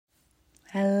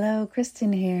Hello,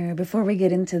 Kristen here. Before we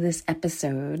get into this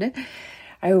episode,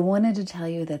 I wanted to tell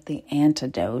you that The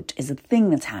Antidote is a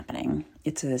thing that's happening.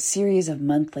 It's a series of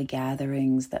monthly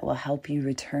gatherings that will help you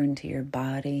return to your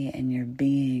body and your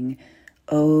being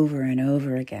over and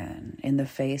over again in the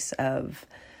face of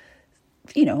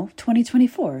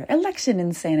 2024, election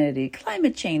insanity,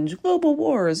 climate change, global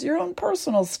wars, your own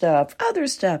personal stuff, other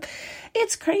stuff.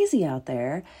 It's crazy out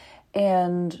there.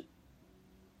 And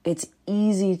it's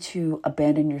easy to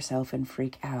abandon yourself and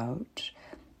freak out.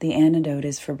 The antidote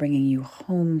is for bringing you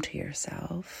home to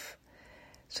yourself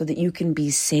so that you can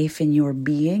be safe in your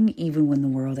being, even when the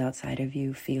world outside of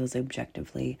you feels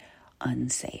objectively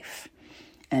unsafe.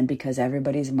 And because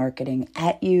everybody's marketing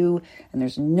at you and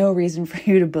there's no reason for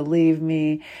you to believe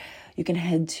me, you can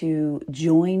head to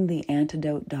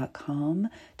jointheantidote.com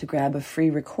to grab a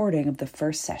free recording of the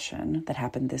first session that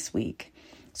happened this week,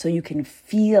 so you can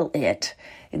feel it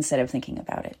instead of thinking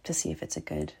about it, to see if it's a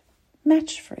good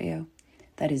match for you.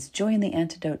 That is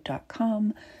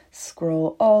jointheantidote.com.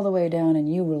 Scroll all the way down and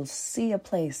you will see a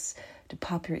place to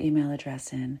pop your email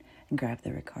address in and grab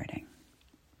the recording.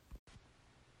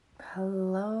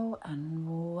 Hello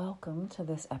and welcome to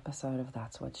this episode of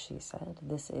That's What She Said.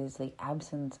 This is the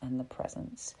absence and the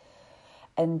presence.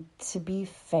 And to be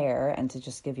fair, and to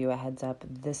just give you a heads up,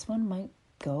 this one might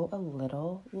go a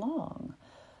little long.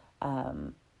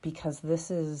 Because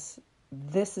this is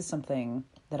something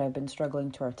that I've been struggling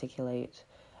to articulate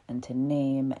and to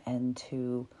name and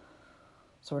to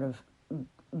sort of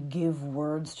give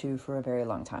words to for a very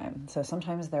long time. So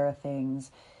sometimes there are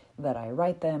things that I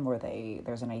write them, or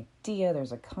there's an idea,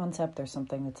 there's a concept, there's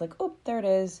something that's like, oh, there it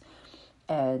is.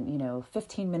 And,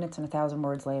 15 minutes and 1,000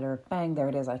 words later, bang, there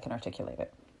it is, I can articulate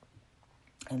it.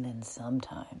 And then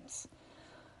sometimes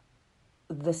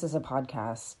this is a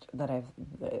podcast that I've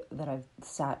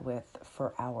sat with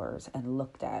for hours and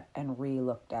looked at and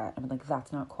re-looked at. I'm like,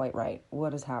 that's not quite right.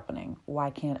 What is happening? Why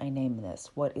can't I name this?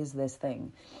 What is this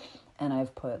thing? And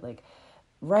I've put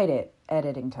write it,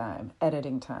 editing time.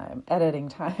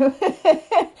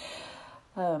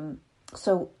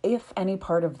 So if any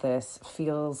part of this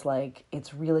feels like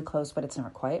it's really close, but it's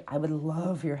not quite, I would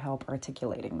love your help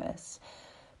articulating this,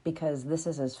 because this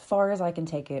is as far as I can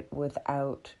take it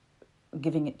without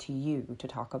giving it to you to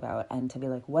talk about and to be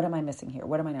like, what am I missing here?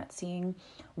 What am I not seeing?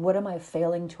 What am I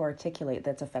failing to articulate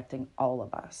that's affecting all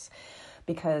of us?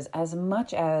 Because as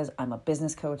much as I'm a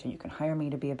business coach and you can hire me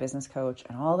to be a business coach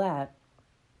and all that,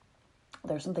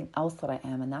 there's something else that I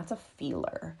am, and that's a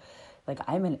feeler.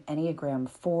 I'm an Enneagram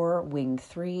 4, wing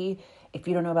 3. If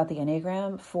you don't know about the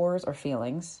Enneagram, 4s are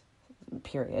feelings,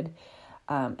 period.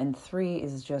 And 3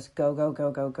 is just go, go,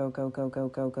 go, go, go, go, go, go,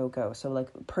 go, go, go. So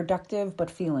productive, but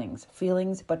feelings,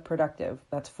 but productive.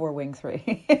 That's 4, wing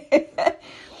 3.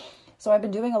 So I've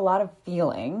been doing a lot of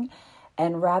feeling,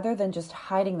 and rather than just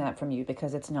hiding that from you,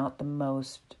 because it's not the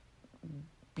most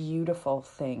beautiful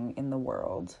thing in the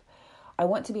world, I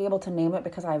want to be able to name it,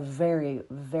 because I very,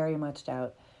 very much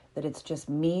doubt that it's just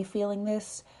me feeling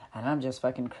this and I'm just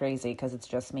fucking crazy because it's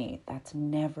just me. That's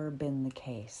never been the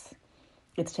case.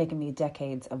 It's taken me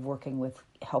decades of working with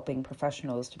helping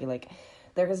professionals to be like,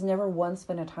 there has never once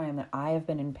been a time that I have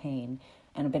been in pain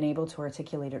and have been able to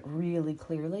articulate it really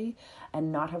clearly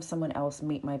and not have someone else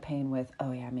meet my pain with,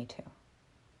 oh yeah, me too.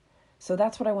 So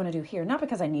that's what I want to do here. Not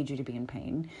because I need you to be in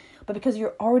pain, but because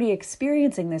you're already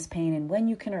experiencing this pain. And when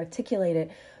you can articulate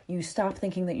it, you stop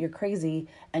thinking that you're crazy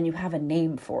and you have a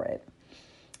name for it.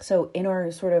 So in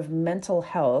our sort of mental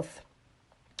health,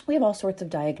 we have all sorts of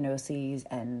diagnoses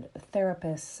and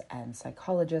therapists and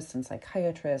psychologists and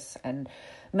psychiatrists and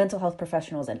mental health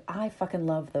professionals. And I fucking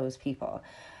love those people.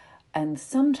 And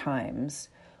sometimes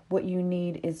what you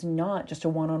need is not just a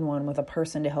one-on-one with a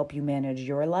person to help you manage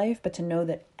your life, but to know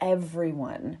that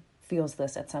everyone feels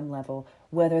this at some level,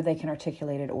 whether they can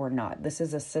articulate it or not. This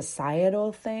is a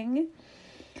societal thing.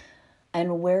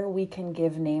 And where we can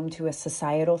give name to a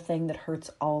societal thing that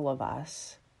hurts all of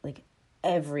us,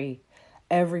 every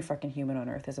fucking human on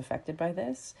earth is affected by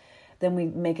this, then we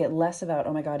make it less about,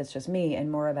 oh my God, it's just me,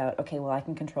 and more about, okay, well, I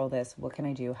can control this. What can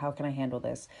I do? How can I handle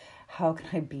this? How can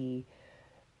I be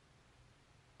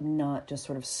not just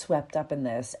sort of swept up in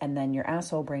this? And then your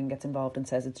asshole brain gets involved and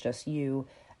says it's just you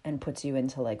and puts you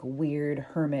into weird,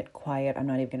 hermit, quiet, I'm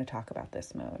not even going to talk about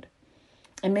this mode.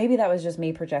 And maybe that was just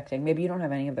me projecting. Maybe you don't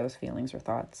have any of those feelings or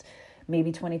thoughts.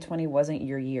 Maybe 2020 wasn't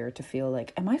your year to feel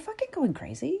like, am I fucking going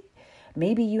crazy?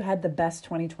 Maybe you had the best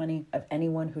 2020 of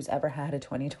anyone who's ever had a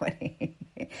 2020.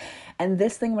 And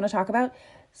this thing I'm going to talk about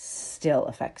still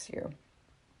affects you.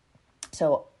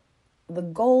 So the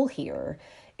goal here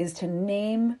is to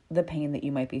name the pain that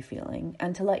you might be feeling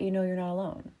and to let you know you're not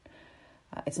alone.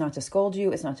 It's not to scold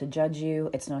you. It's not to judge you.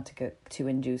 It's not to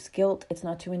induce guilt. It's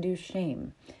not to induce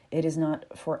shame. It is not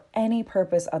for any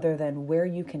purpose other than where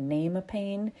you can name a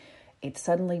pain, it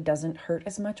suddenly doesn't hurt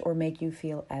as much or make you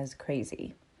feel as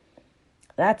crazy.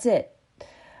 That's it.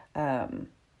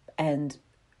 And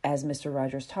as Mr.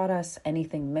 Rogers taught us,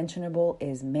 anything mentionable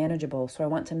is manageable. So I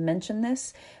want to mention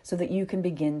this so that you can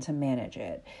begin to manage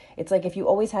it. It's like if you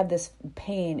always have this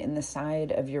pain in the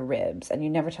side of your ribs and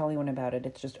you never tell anyone about it,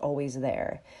 it's just always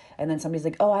there. And then somebody's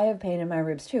like, oh, I have pain in my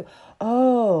ribs too.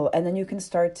 Oh, and then you can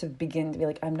start to begin to be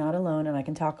like, I'm not alone and I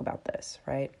can talk about this,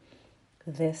 right?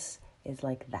 This is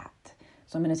like that.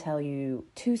 So I'm going to tell you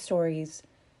 2 stories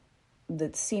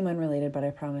that seem unrelated, but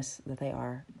I promise that they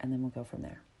are, and then we'll go from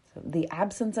there. So the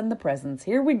absence and the presence.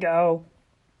 Here we go.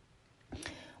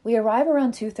 We arrive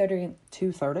around 2:30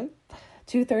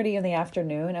 in the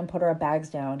afternoon and put our bags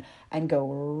down and go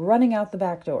running out the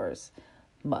back doors.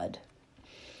 Mud.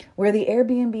 Where the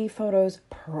Airbnb photos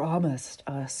promised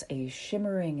us a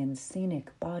shimmering and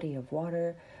scenic body of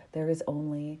water, there is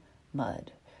only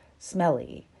mud.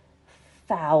 Smelly,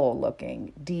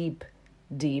 foul-looking, deep,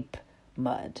 deep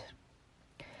mud.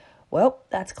 Well,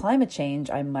 that's climate change,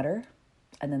 I mutter.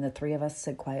 And then the 3 of us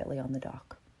sit quietly on the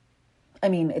dock. I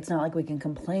mean, it's not like we can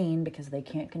complain because they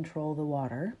can't control the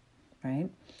water, right?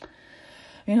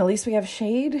 At least we have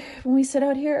shade when we sit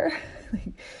out here.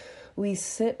 We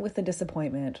sit with the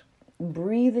disappointment,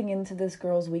 breathing into this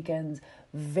girl's weekend's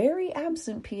very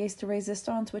absent pièce de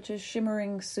résistance, which is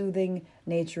shimmering, soothing,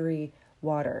 naturey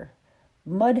water.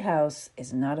 Mud house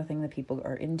is not a thing that people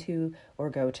are into or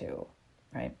go to,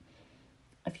 right?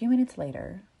 A few minutes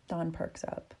later, Dawn perks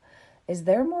up. Is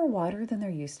there more water than there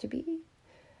used to be?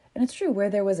 And it's true, where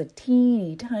there was a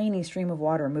teeny tiny stream of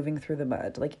water moving through the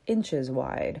mud, like inches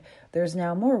wide, there's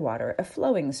now more water, a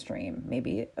flowing stream,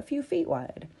 maybe a few feet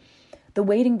wide. The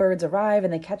wading birds arrive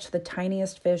and they catch the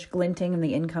tiniest fish glinting in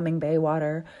the incoming bay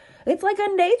water. It's like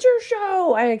a nature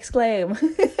show, I exclaim.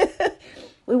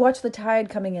 We watch the tide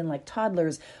coming in like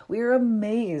toddlers. We are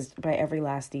amazed by every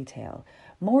last detail.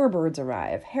 More birds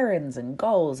arrive, herons and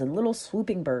gulls and little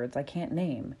swooping birds I can't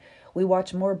name. We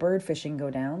watch more bird fishing go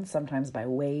down, sometimes by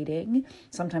wading,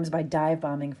 sometimes by dive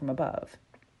bombing from above.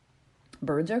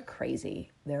 Birds are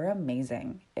crazy. They're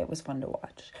amazing. It was fun to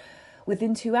watch.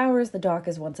 Within 2 hours, the dock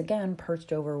is once again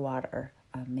perched over water.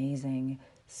 Amazing,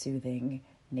 soothing,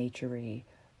 naturey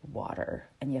water.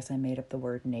 And yes, I made up the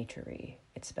word naturey.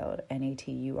 It's spelled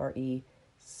Nature/Y or -Y.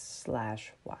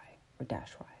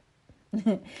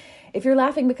 If you're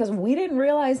laughing because we didn't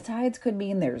realize tides could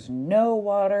mean there's no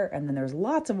water and then there's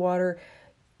lots of water,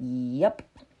 yep.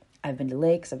 I've been to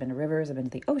lakes, I've been to rivers, I've been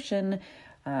to the ocean,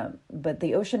 but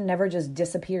the ocean never just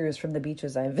disappears from the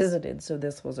beaches I visited, so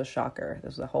this was a shocker.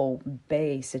 This was a whole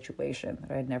bay situation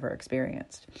that I'd never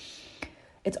experienced.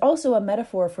 It's also a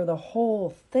metaphor for the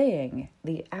whole thing,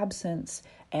 the absence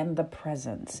and the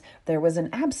presence. There was an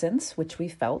absence, which we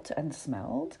felt and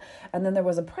smelled, and then there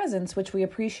was a presence, which we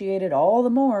appreciated all the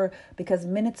more because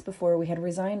minutes before we had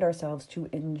resigned ourselves to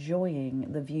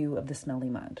enjoying the view of the smelly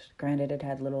mud. Granted, it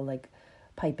had little,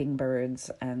 piping birds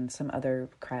and some other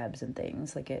crabs and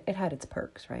things. It had its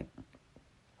perks, right?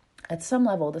 At some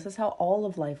level, this is how all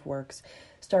of life works,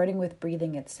 starting with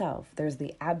breathing itself. There's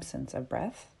the absence of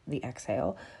breath, the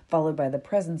exhale, followed by the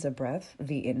presence of breath,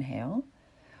 the inhale.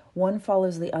 One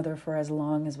follows the other for as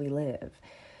long as we live.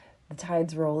 The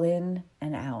tides roll in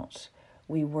and out.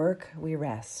 We work, we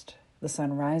rest. The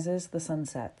sun rises, the sun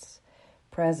sets.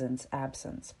 Presence,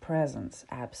 absence, presence,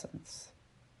 absence.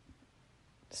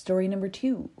 Story number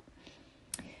 2.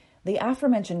 The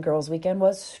aforementioned girls' weekend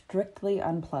was strictly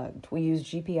unplugged. We used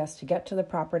GPS to get to the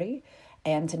property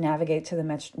and to navigate to the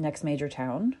next major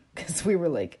town because we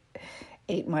were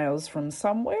 8 miles from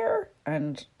somewhere,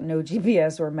 and no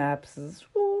GPS or maps is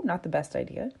not the best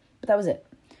idea, but that was it.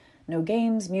 No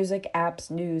games, music, apps,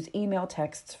 news, email,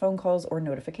 texts, phone calls, or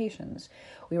notifications.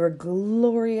 We were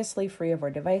gloriously free of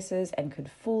our devices and could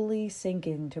fully sink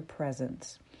into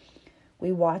presence.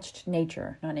 We watched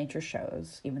nature, not nature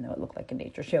shows, even though it looked like a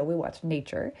nature show. We watched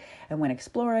nature and went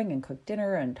exploring and cooked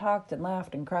dinner and talked and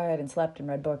laughed and cried and slept and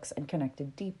read books and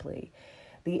connected deeply.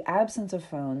 The absence of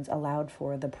phones allowed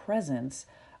for the presence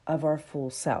of our full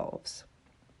selves.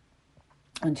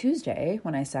 On Tuesday,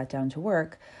 when I sat down to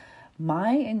work,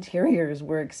 my interiors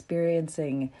were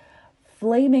experiencing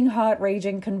flaming hot,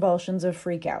 raging convulsions of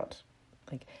freak out.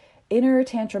 Inner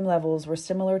tantrum levels were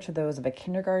similar to those of a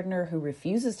kindergartner who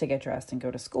refuses to get dressed and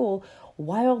go to school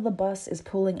while the bus is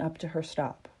pulling up to her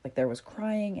stop. There was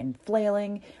crying and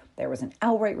flailing. There was an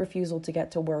outright refusal to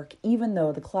get to work, even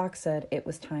though the clock said it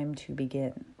was time to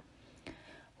begin.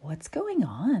 What's going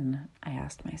on? I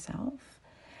asked myself.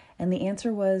 And the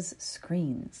answer was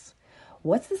screens.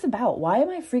 What's this about? Why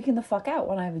am I freaking the fuck out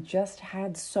when I've just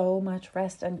had so much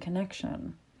rest and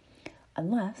connection?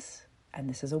 Unless, and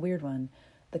this is a weird one,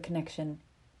 the connection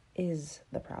is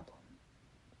the problem.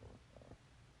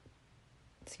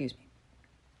 Excuse me.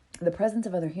 The presence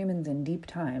of other humans in deep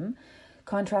time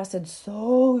contrasted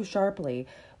so sharply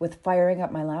with firing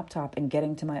up my laptop and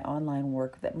getting to my online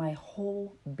work that my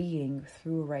whole being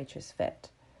threw a righteous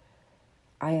fit.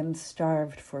 I am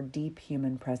starved for deep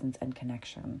human presence and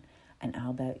connection, and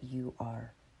I'll bet you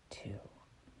are too.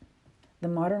 The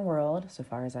modern world, so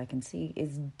far as I can see,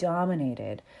 is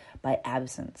dominated by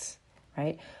absence,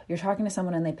 right? You're talking to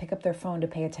someone and they pick up their phone to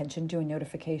pay attention to a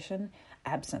notification.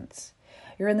 Absence.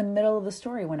 You're in the middle of the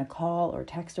story when a call or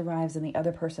text arrives and the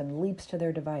other person leaps to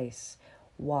their device.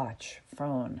 Watch,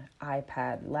 phone,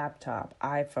 iPad, laptop,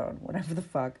 iPhone, whatever the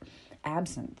fuck.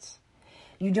 Absence.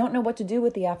 You don't know what to do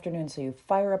with the afternoon, so you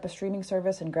fire up a streaming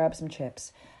service and grab some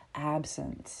chips.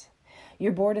 Absence.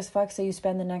 You're bored as fuck, so you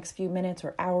spend the next few minutes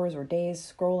or hours or days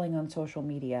scrolling on social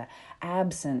media.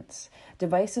 Absence.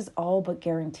 Devices all but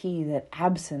guarantee that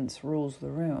absence rules the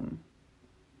room.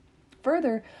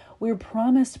 Further, we're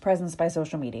promised presence by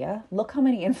social media. Look how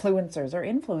many influencers are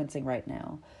influencing right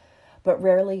now, but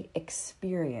rarely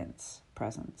experience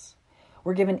presence.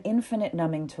 We're given infinite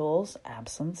numbing tools,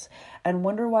 absence, and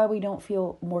wonder why we don't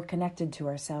feel more connected to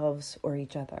ourselves or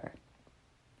each other.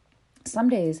 Some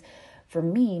days, for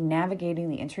me, navigating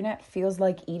the internet feels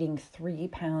like eating 3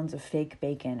 pounds of fake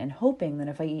bacon and hoping that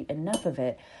if I eat enough of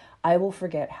it, I will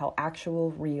forget how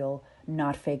actual, real,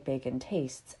 not fake bacon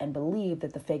tastes and believe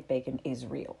that the fake bacon is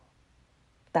real.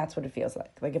 That's what it feels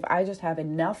like. Like if I just have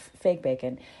enough fake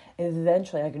bacon,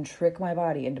 eventually I can trick my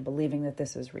body into believing that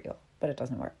this is real, but it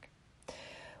doesn't work.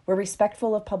 We're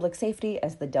respectful of public safety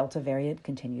as the Delta variant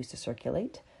continues to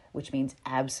circulate, which means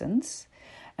absence.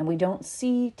 And we don't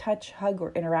see, touch, hug,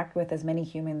 or interact with as many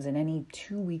humans in any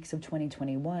 2 weeks of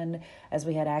 2021 as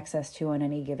we had access to on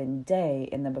any given day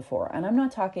in the before. And I'm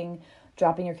not talking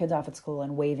dropping your kids off at school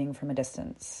and waving from a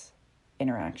distance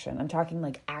interaction. I'm talking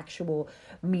like actual,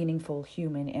 meaningful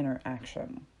human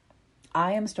interaction.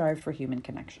 I am starved for human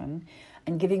connection,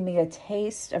 and giving me a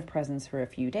taste of presence for a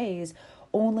few days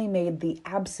only made the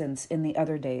absence in the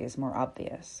other days more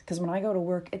obvious. Because when I go to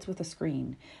work, it's with a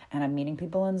screen, and I'm meeting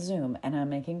people on Zoom, and I'm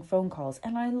making phone calls,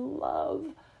 and I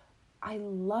love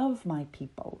my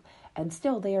people. And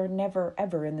still, they are never,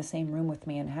 ever in the same room with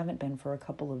me and haven't been for a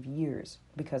couple of years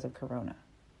because of Corona.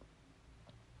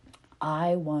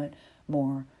 I want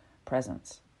more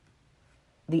presence.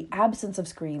 The absence of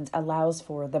screens allows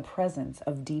for the presence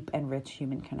of deep and rich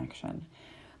human connection.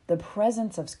 The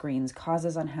presence of screens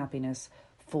causes unhappiness,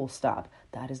 full stop.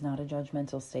 That is not a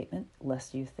judgmental statement,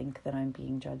 lest you think that I'm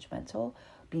being judgmental,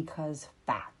 because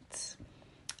facts.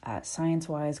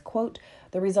 Science-wise, quote,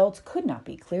 the results could not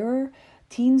be clearer.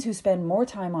 Teens who spend more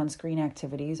time on screen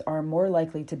activities are more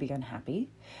likely to be unhappy,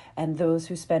 and those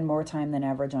who spend more time than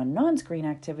average on non-screen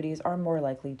activities are more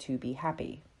likely to be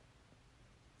happy.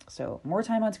 So more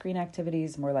time on screen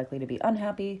activities, more likely to be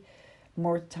unhappy.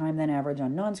 More time than average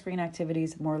on non-screen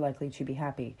activities, more likely to be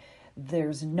happy.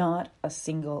 There's not a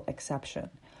single exception.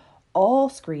 All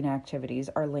screen activities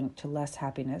are linked to less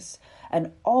happiness,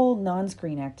 and all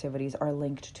non-screen activities are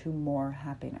linked to more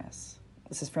happiness.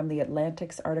 This is from the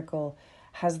Atlantic's article,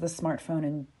 Has the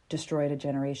Smartphone Destroyed a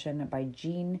Generation? By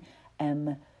Jean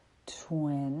M.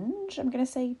 Twenge. I'm going to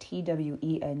say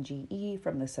Twenge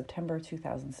from the September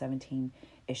 2017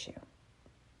 issue.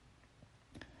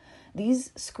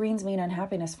 These screens mean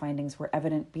unhappiness findings were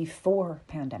evident before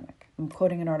pandemic. I'm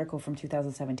quoting an article from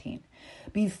 2017.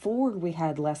 Before we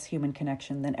had less human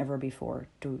connection than ever before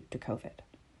due to COVID.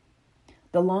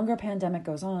 The longer pandemic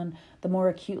goes on, the more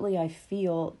acutely I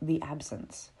feel the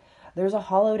absence. There's a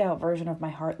hollowed out version of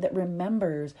my heart that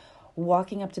remembers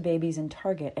walking up to babies in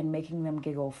Target and making them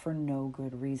giggle for no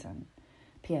good reason.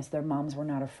 P.S. Their moms were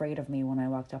not afraid of me when I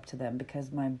walked up to them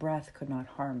because my breath could not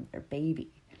harm their baby.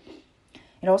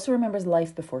 It also remembers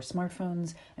life before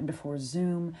smartphones and before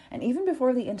Zoom and even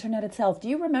before the internet itself. Do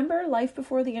you remember life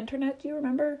before the internet? Do you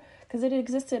remember? Because it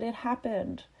existed. It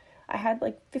happened. I had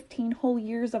like 15 whole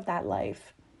years of that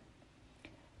life.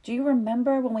 Do you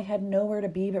remember when we had nowhere to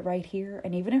be but right here?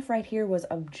 And even if right here was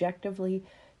objectively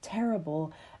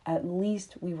terrible, at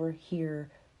least we were here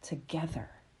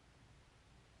together.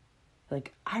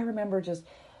 Like, I remember just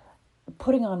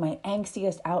putting on my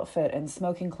angstiest outfit and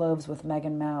smoking cloves with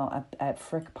Megan Mao at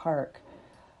Frick Park,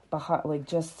 like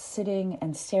just sitting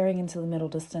and staring into the middle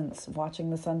distance, watching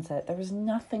the sunset. There was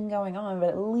nothing going on, but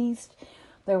at least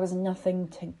there was nothing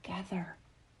together.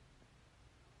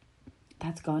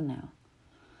 That's gone now.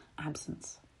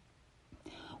 Absence.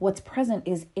 What's present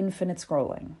is infinite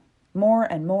scrolling. More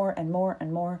and more and more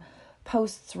and more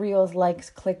posts, reels, likes,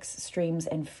 clicks, streams,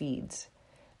 and feeds.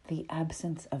 The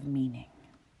absence of meaning.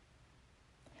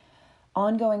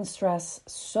 Ongoing stress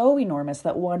so enormous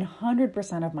that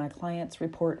 100% of my clients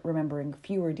report remembering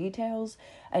fewer details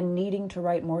and needing to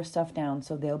write more stuff down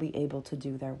so they'll be able to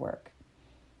do their work.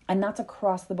 And that's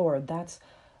across the board. That's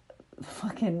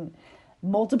fucking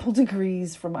multiple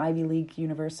degrees from Ivy League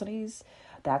universities.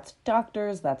 That's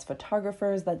doctors, that's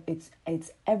photographers, that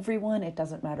it's everyone. It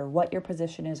doesn't matter what your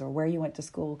position is or where you went to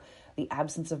school. The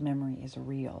absence of memory is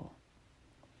real.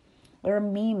 There are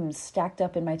memes stacked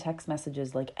up in my text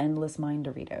messages like endless mind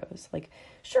Doritos. Like,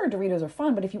 sure, Doritos are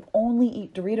fun, but if you only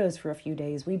eat Doritos for a few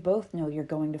days, we both know you're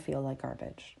going to feel like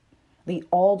garbage. The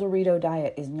all Dorito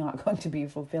diet is not going to be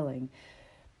fulfilling.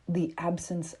 The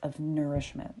absence of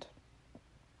nourishment.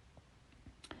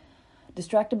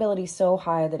 Distractibility so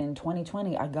high that in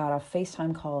 2020, I got off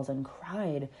FaceTime calls and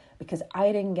cried because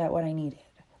I didn't get what I needed.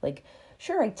 Like,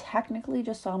 sure, I technically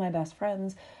just saw my best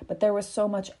friends, but there was so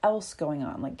much else going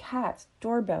on, like cats,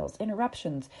 doorbells,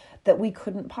 interruptions, that we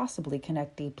couldn't possibly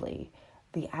connect deeply.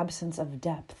 The absence of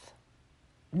depth.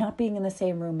 Not being in the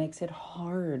same room makes it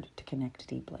hard to connect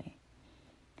deeply.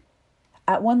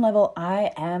 At one level,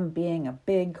 I am being a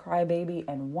big crybaby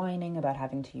and whining about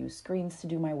having to use screens to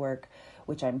do my work,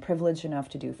 which I'm privileged enough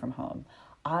to do from home.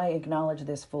 I acknowledge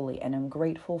this fully and am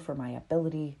grateful for my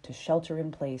ability to shelter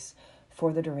in place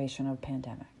for the duration of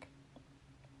pandemic.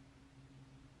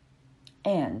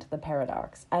 And the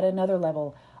paradox, at another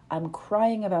level, I'm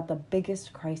crying about the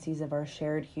biggest crises of our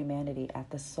shared humanity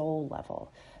at the soul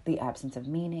level, the absence of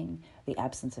meaning, the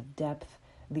absence of depth,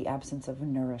 the absence of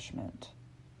nourishment.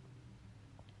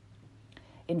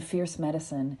 In Fierce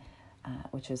Medicine,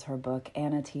 which is her book,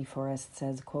 Anna T. Forrest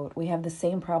says, quote, "We have the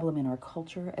same problem in our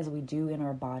culture as we do in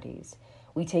our bodies.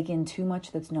 We take in too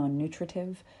much that's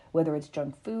non-nutritive, whether it's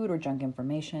junk food or junk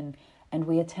information, and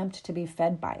we attempt to be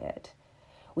fed by it.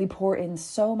 We pour in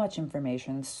so much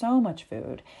information, so much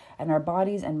food, and our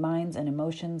bodies and minds and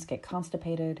emotions get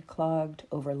constipated, clogged,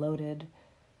 overloaded.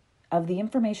 Of the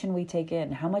information we take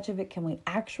in, how much of it can we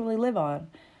actually live on,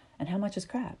 and how much is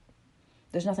crap?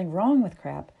 There's nothing wrong with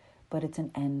crap, but it's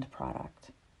an end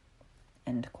product."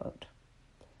 End quote.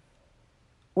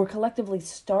 We're collectively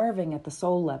starving at the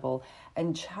soul level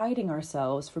and chiding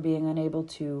ourselves for being unable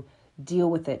to deal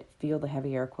with it. Feel the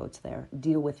heavy air quotes there.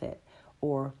 Deal with it.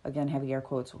 Or, again, heavy air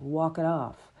quotes, walk it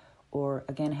off. Or,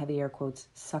 again, heavy air quotes,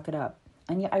 suck it up.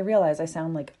 And yet I realize I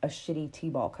sound like a shitty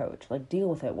T-ball coach. Like, deal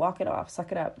with it, walk it off,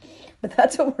 suck it up. But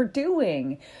that's what we're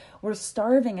doing. We're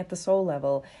starving at the soul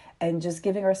level and just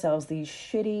giving ourselves these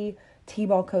shitty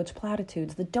T-ball coach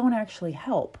platitudes that don't actually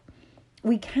help.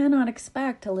 We cannot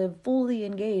expect to live fully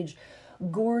engaged,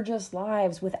 gorgeous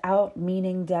lives without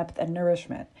meaning, depth, and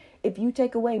nourishment. If you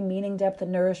take away meaning, depth,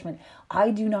 and nourishment,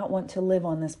 I do not want to live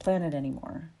on this planet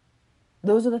anymore.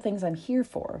 Those are the things I'm here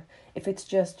for. If it's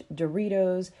just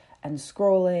Doritos and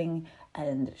scrolling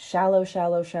and shallow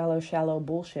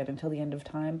bullshit until the end of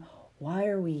time, why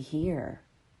are we here?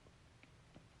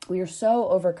 We are so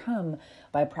overcome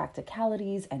by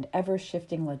practicalities and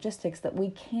ever-shifting logistics that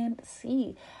we can't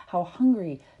see how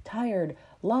hungry, tired,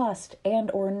 lost, and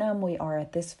or numb we are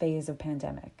at this phase of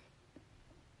pandemic.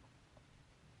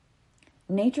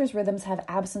 Nature's rhythms have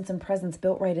absence and presence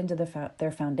built right into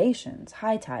their foundations.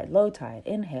 High tide, low tide,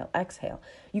 inhale, exhale.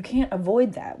 You can't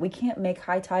avoid that. We can't make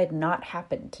high tide not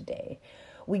happen today.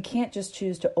 We can't just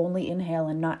choose to only inhale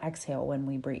and not exhale when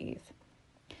we breathe.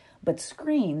 But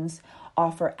screens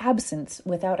offer absence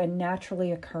without a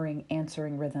naturally occurring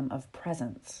answering rhythm of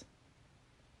presence.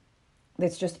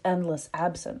 It's just endless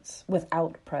absence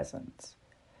without presence.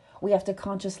 We have to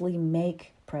consciously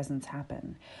make presence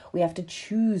happen. We have to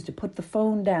choose to put the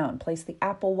phone down, place the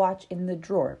Apple Watch in the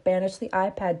drawer, banish the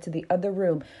iPad to the other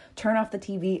room, turn off the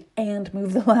TV, and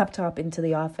move the laptop into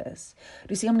the office. Do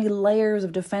you see how many layers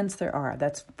of defense there are?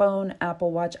 That's phone,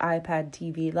 Apple Watch, iPad,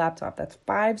 TV, laptop. That's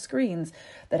 5 screens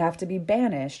that have to be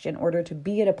banished in order to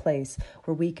be at a place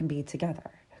where we can be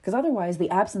together. Because otherwise,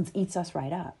 the absence eats us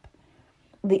right up.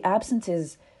 The absence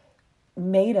is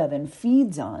made of and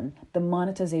feeds on the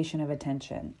monetization of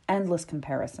attention, endless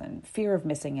comparison, fear of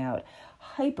missing out,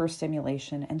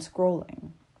 hyperstimulation, and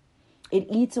scrolling. It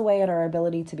eats away at our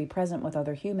ability to be present with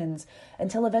other humans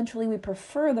until eventually we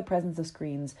prefer the presence of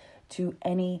screens to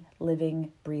any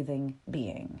living, breathing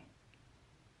being.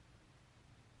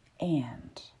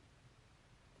 And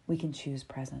we can choose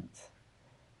presence.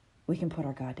 We can put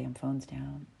our goddamn phones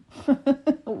down.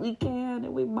 We can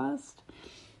and we must.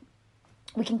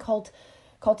 We can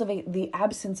cultivate the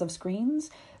absence of screens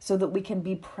so that we can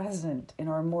be present in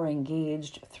our more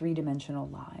engaged three-dimensional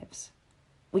lives.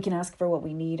 We can ask for what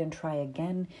we need and try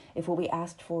again if what we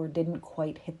asked for didn't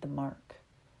quite hit the mark.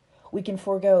 We can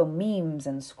forego memes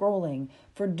and scrolling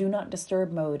for do not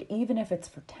disturb mode, even if it's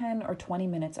for 10 or 20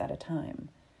 minutes at a time.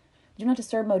 Do not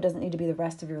disturb mode doesn't need to be the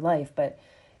rest of your life, but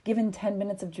given 10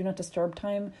 minutes of do not disturb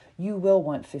time, you will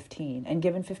want 15. And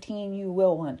given 15, you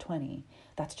will want 20.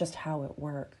 That's just how it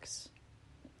works.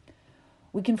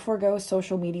 We can forego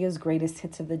social media's greatest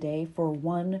hits of the day for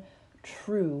one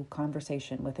true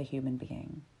conversation with a human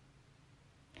being.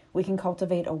 We can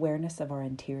cultivate awareness of our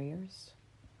interiors.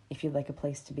 If you'd like a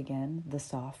place to begin,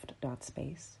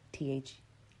 thesoft.space,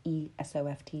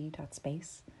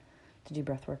 THESOFT.space, to do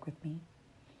breath work with me.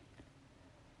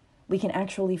 We can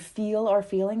actually feel our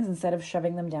feelings instead of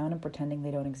shoving them down and pretending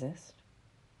they don't exist.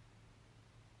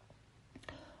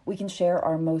 We can share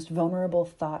our most vulnerable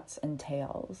thoughts and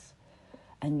tales.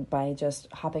 And by just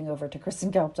hopping over to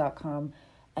KristenGalp.com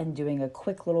and doing a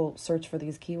quick little search for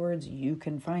these keywords, you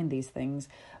can find these things.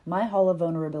 My Hall of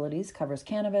Vulnerabilities covers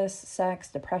cannabis, sex,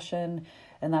 depression,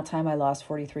 and that time I lost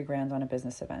 43 grand on a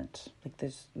business event. Like,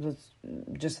 this was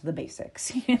just the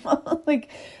basics, like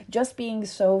just being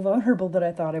so vulnerable that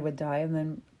I thought I would die and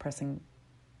then pressing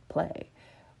play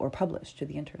or publish to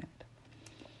the internet.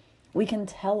 We can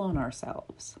tell on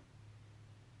ourselves.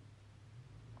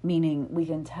 Meaning we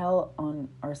can tell on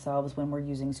ourselves when we're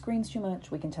using screens too much.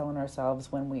 We can tell on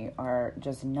ourselves when we are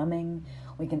just numbing.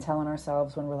 We can tell on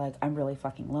ourselves when we're like, I'm really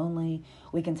fucking lonely.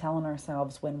 We can tell on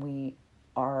ourselves when we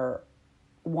are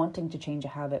wanting to change a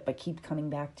habit but keep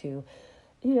coming back to,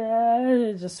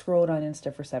 just scrolled on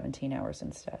Insta for 17 hours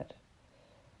instead.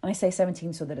 And I say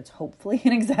 17 so that it's hopefully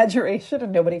an exaggeration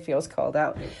and nobody feels called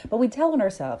out. But we tell on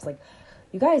ourselves like,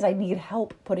 you guys, I need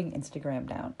help putting Instagram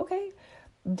down. Okay.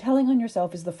 Telling on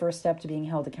yourself is the first step to being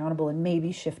held accountable and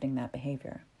maybe shifting that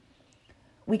behavior.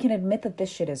 We can admit that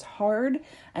this shit is hard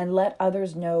and let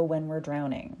others know when we're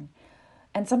drowning.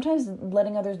 And sometimes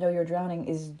letting others know you're drowning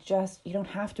is just, you don't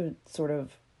have to sort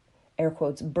of, air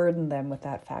quotes, burden them with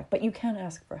that fact, but you can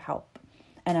ask for help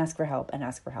and ask for help and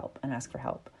ask for help and ask for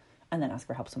help and then ask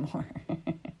for help some more.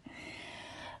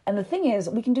 And the thing is,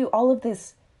 we can do all of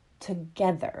this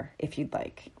together if you'd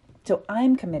like. So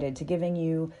I'm committed to giving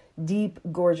you deep,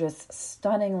 gorgeous,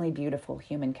 stunningly beautiful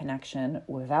human connection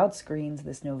without screens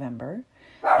this November.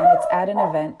 And it's at an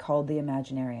event called the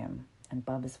Imaginarium. And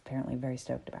Bub is apparently very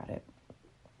stoked about it.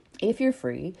 If you're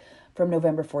free from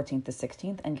November 14th to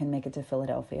 16th and can make it to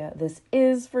Philadelphia, this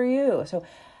is for you. So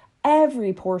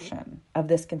every portion of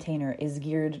this container is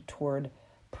geared toward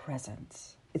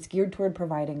presence. It's geared toward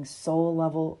providing soul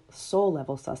level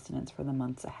sustenance for the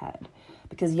months ahead.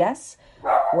 Because yes,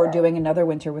 we're doing another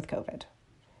winter with COVID.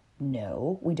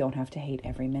 No, we don't have to hate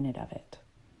every minute of it.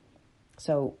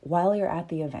 So while you're at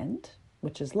the event,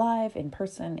 which is live in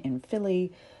person in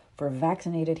Philly for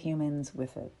vaccinated humans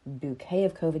with a bouquet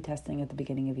of COVID testing at the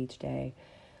beginning of each day,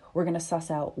 we're going to suss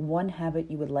out one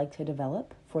habit you would like to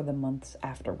develop for the months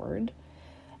afterward.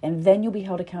 And then you'll be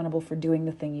held accountable for doing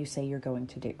the thing you say you're going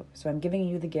to do. So I'm giving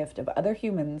you the gift of other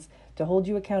humans to hold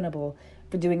you accountable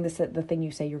for doing the thing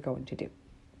you say you're going to do.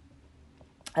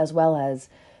 As well as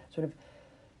sort of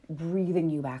breathing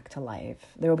you back to life.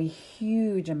 There will be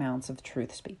huge amounts of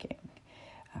truth speaking.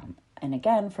 And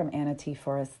again, from Anna T.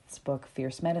 Forrest's book,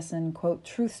 Fierce Medicine, quote,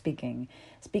 truth speaking,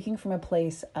 speaking from a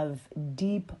place of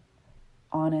deep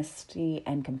honesty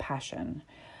and compassion,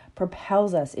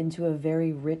 propels us into a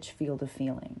very rich field of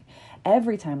feeling.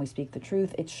 Every time we speak the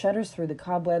truth, it shudders through the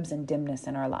cobwebs and dimness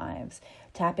in our lives,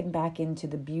 tapping back into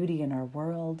the beauty in our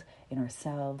world, in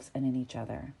ourselves, and in each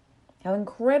other. How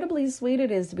incredibly sweet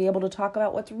it is to be able to talk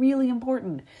about what's really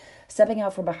important, stepping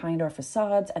out from behind our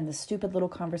facades and the stupid little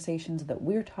conversations that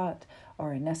we're taught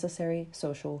are a necessary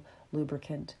social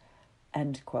lubricant,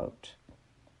 end quote.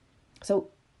 So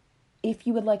if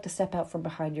you would like to step out from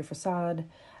behind your facade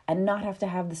and not have to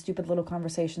have the stupid little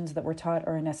conversations that we're taught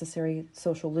are a necessary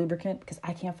social lubricant, because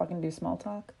I can't fucking do small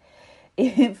talk.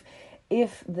 If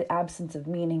the absence of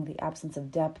meaning, the absence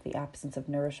of depth, the absence of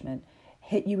nourishment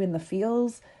hit you in the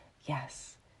feels,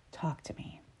 yes, talk to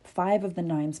me. 5 of the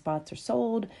 9 spots are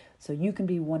sold, so you can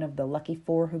be one of the lucky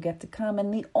 4 who get to come.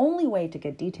 And the only way to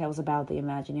get details about the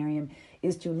Imaginarium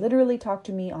is to literally talk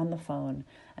to me on the phone.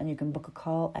 And you can book a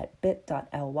call at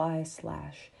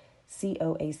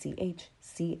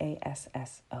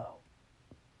bit.ly/COACHCASSO.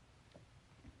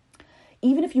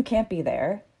 Even if you can't be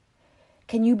there,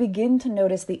 can you begin to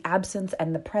notice the absence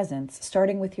and the presence,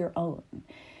 starting with your own?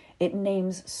 It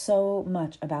names so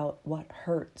much about what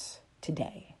hurts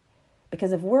today.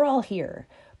 Because if we're all here,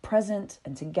 present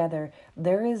and together,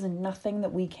 there is nothing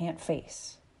that we can't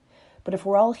face. But if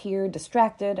we're all here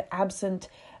distracted, absent,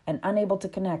 and unable to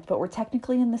connect, but we're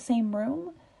technically in the same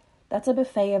room, that's a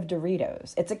buffet of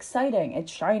Doritos. It's exciting,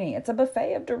 it's shiny, it's a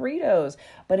buffet of Doritos,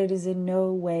 but it is in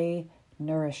no way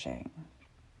nourishing.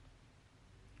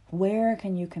 Where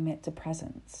can you commit to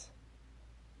presence?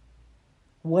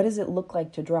 What does it look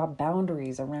like to draw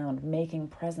boundaries around making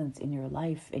presence in your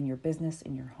life, in your business,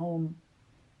 in your home,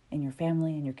 in your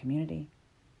family, in your community?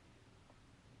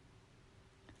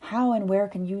 How and where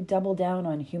can you double down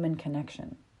on human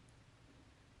connection?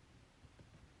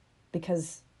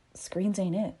 Because screens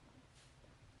ain't it.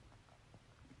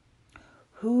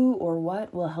 Who or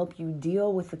what will help you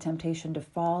deal with the temptation to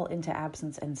fall into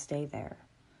absence and stay there?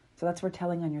 So that's where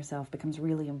telling on yourself becomes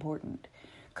really important.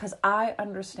 Because I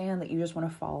understand that you just want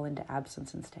to fall into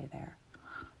absence and stay there.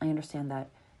 I understand that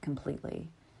completely.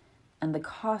 And the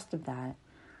cost of that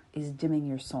is dimming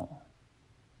your soul.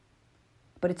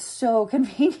 But it's so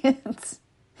convenient.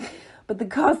 But the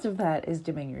cost of that is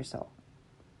dimming your soul.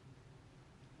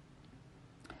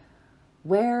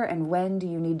 Where and when do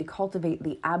you need to cultivate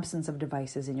the absence of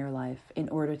devices in your life in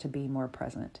order to be more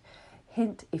present?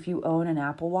 Hint, if you own an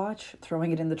Apple Watch,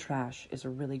 throwing it in the trash is a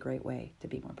really great way to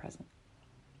be more present.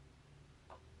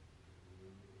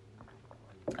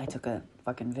 I took a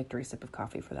fucking victory sip of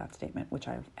coffee for that statement, which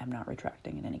I am not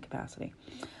retracting in any capacity.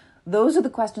 Those are the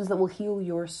questions that will heal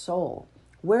your soul.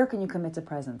 Where can you commit to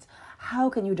presence? How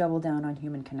can you double down on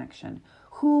human connection?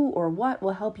 Who or what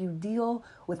will help you deal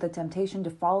with the temptation to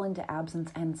fall into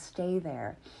absence and stay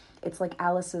there? It's like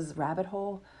Alice's rabbit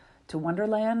hole to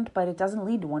Wonderland, but it doesn't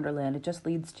lead to Wonderland. It just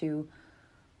leads to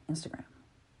Instagram,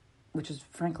 which is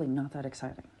frankly not that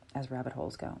exciting as rabbit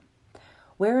holes go.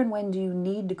 Where and when do you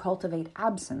need to cultivate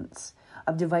absence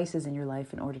of devices in your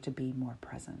life in order to be more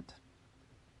present?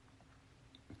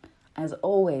 As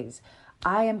always,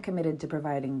 I am committed to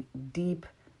providing deep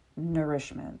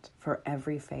nourishment for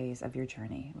every phase of your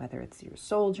journey, whether it's your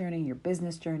soul journey, your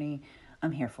business journey.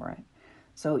 I'm here for it.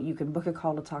 So you can book a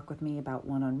call to talk with me about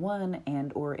one-on-one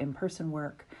and or in-person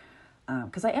work,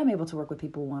 because I am able to work with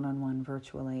people one-on-one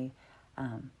virtually.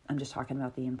 I'm just talking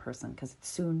about the in-person because it's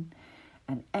soon.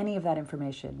 And any of that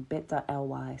information,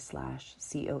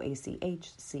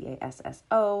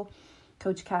 bit.ly/COACHCASSO.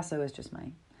 Coach Casso is just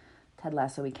my Ted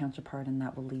Lasso-y counterpart, and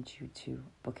that will lead you to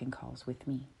booking calls with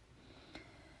me.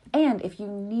 And if you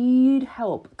need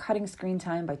help cutting screen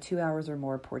time by 2 hours or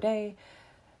more per day,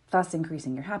 thus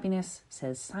increasing your happiness,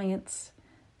 says science,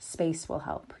 Space will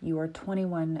help. You are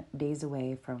 21 days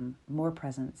away from more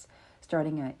presence,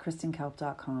 starting at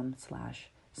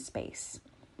kristenkalp.com/space.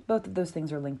 Both of those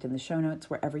things are linked in the show notes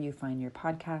wherever you find your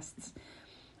podcasts.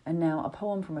 And now a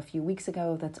poem from a few weeks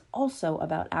ago that's also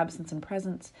about absence and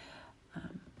presence.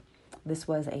 This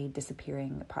was a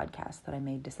disappearing podcast that I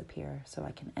made disappear, so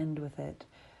I can end with it.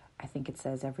 I think it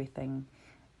says everything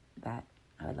that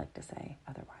I would like to say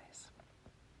otherwise.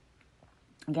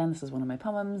 Again, this is one of my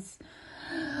poems.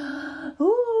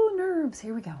 Ooh, nerves.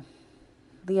 Here we go.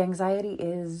 The anxiety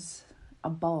is a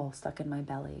ball stuck in my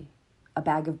belly, a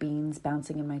bag of beans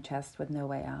bouncing in my chest with no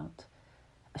way out,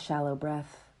 a shallow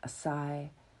breath, a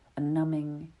sigh, a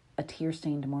numbing, a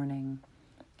tear-stained morning,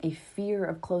 a fear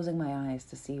of closing my eyes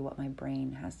to see what my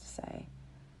brain has to say.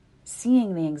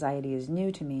 Seeing the anxiety is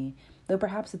new to me, though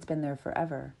perhaps it's been there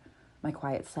forever. My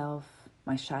quiet self,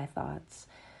 my shy thoughts,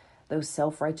 those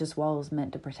self-righteous walls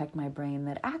meant to protect my brain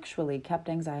that actually kept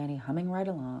anxiety humming right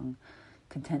along,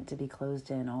 content to be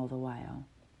closed in all the while.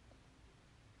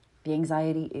 The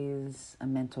anxiety is a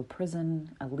mental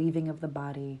prison, a leaving of the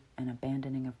body, an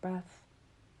abandoning of breath.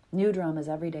 New dramas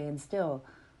every day and still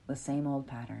the same old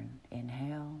pattern.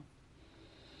 Inhale.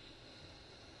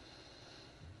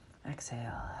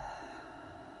 Exhale.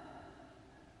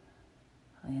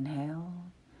 Inhale.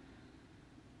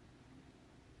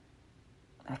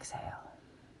 Exhale.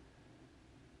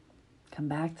 Come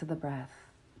back to the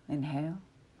breath. Inhale.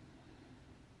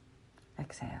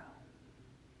 Exhale.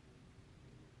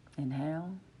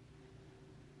 Inhale.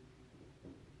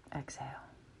 Exhale.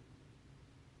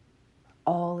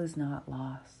 All is not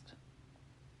lost.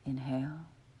 Inhale.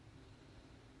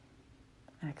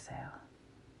 Exhale.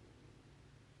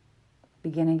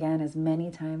 Begin again as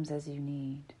many times as you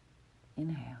need.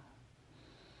 Inhale.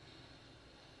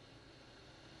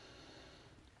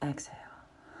 Exhale.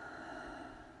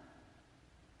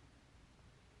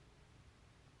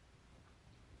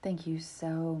 Thank you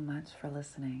so much for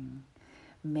listening.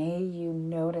 May you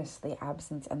notice the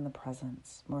absence and the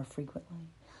presence more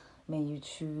frequently. May you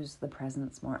choose the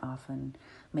presence more often.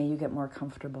 May you get more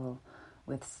comfortable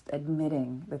with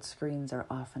admitting that screens are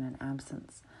often an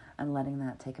absence. and letting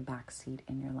that take a back seat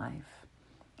in your life.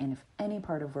 And if any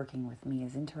part of working with me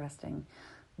is interesting,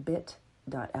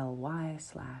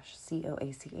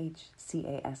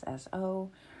 bit.ly/COACHCASSO.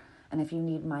 And if you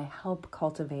need my help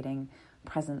cultivating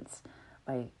presence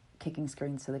by kicking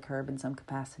screens to the curb in some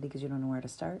capacity because you don't know where to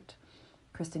start,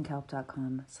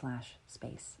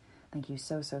 KristenKelp.com/space. Thank you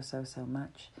so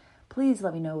much. Please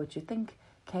let me know what you think.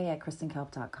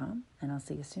 K@KristenKelp.com, and I'll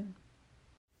see you soon.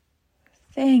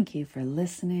 Thank you for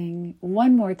listening.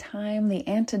 One more time, The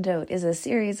Antidote is a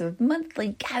series of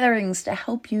monthly gatherings to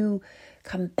help you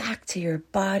come back to your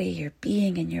body, your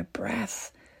being, and your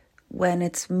breath when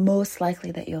it's most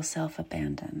likely that you'll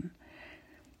self-abandon.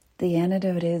 The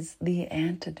antidote is the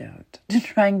antidote to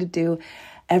trying to do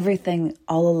everything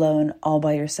all alone, all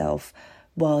by yourself,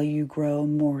 while you grow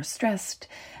more stressed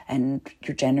and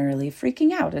you're generally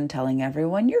freaking out and telling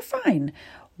everyone you're fine,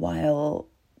 while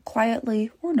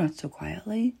quietly or not so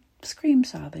quietly scream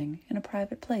sobbing in a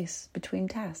private place between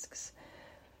tasks.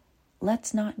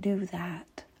 Let's not do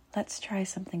that. Let's try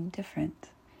something different.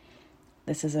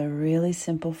 This is a really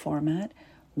simple format,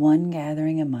 one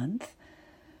gathering a month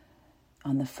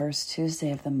on the first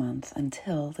Tuesday of the month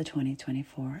until the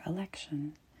 2024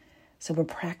 election. So we're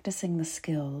practicing the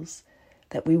skills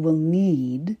that we will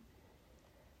need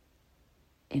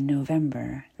in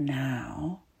November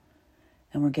now.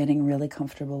 And we're getting really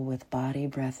comfortable with body,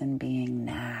 breath, and being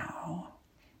now.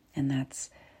 And that's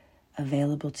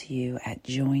available to you at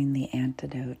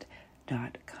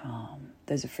jointheantidote.com.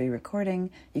 There's a free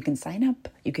recording. You can sign up.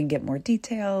 You can get more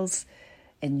details.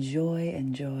 Enjoy,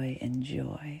 enjoy,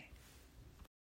 enjoy.